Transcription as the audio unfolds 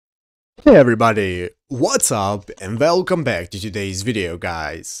Hey everybody, what's up and welcome back to today's video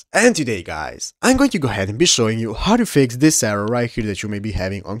guys. And today guys, I'm going to go ahead and be showing you how to fix this error right here that you may be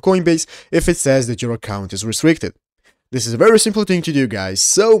having on Coinbase if it says that your account is restricted. This is a very simple thing to do guys,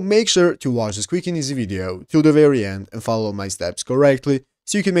 so make sure to watch this quick and easy video till the very end and follow my steps correctly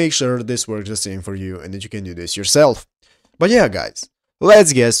so you can make sure this works the same for you and that you can do this yourself. But yeah guys,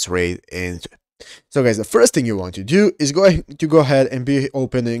 let's get straight into it. So guys, the first thing you want to do is go ahead and be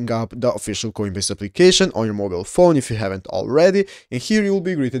opening up the official Coinbase application on your mobile phone if you haven't already, and here you will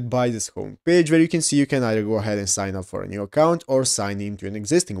be greeted by this home page where you can see you can either go ahead and sign up for a new account or sign into an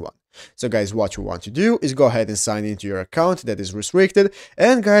existing one. So guys, what you want to do is go ahead and sign into your account that is restricted,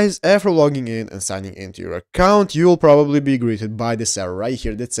 and guys, after logging in and signing into your account, you will probably be greeted by this error right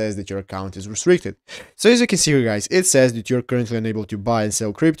here that says that your account is restricted. So as you can see here guys, it says that you're currently unable to buy and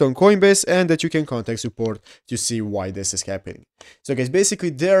sell crypto on Coinbase and that you can contact support to see why this is happening. So guys, basically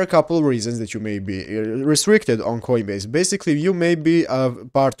there are a couple of reasons that you may be restricted on Coinbase. Basically, you may be a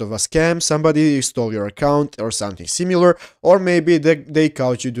part of a scam, somebody stole your account or something similar, or maybe they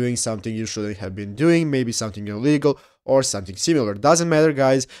caught you doing something you shouldn't have been doing, maybe something illegal or something similar. Doesn't matter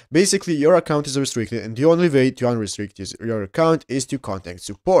guys, basically your account is restricted and the only way to unrestrict your account is to contact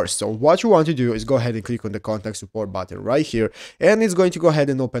support. So what you want to do is go ahead and click on the contact support button right here, and it's going to go ahead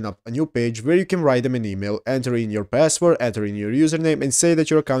and open up a new page where you can write them an email, enter in your password, enter in your username and say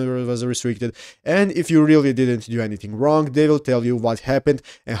that your account was restricted, and if you really didn't do anything wrong, they will tell you what happened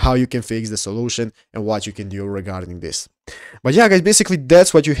and how you can fix the solution and what you can do regarding this. But yeah guys, basically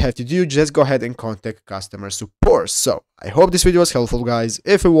that's what you have to do. Just go ahead and contact customer support. So I hope this video was helpful guys.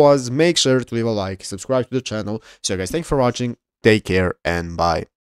 If it was, make sure to leave a like, subscribe to the channel. So guys, thanks for watching, take care and bye.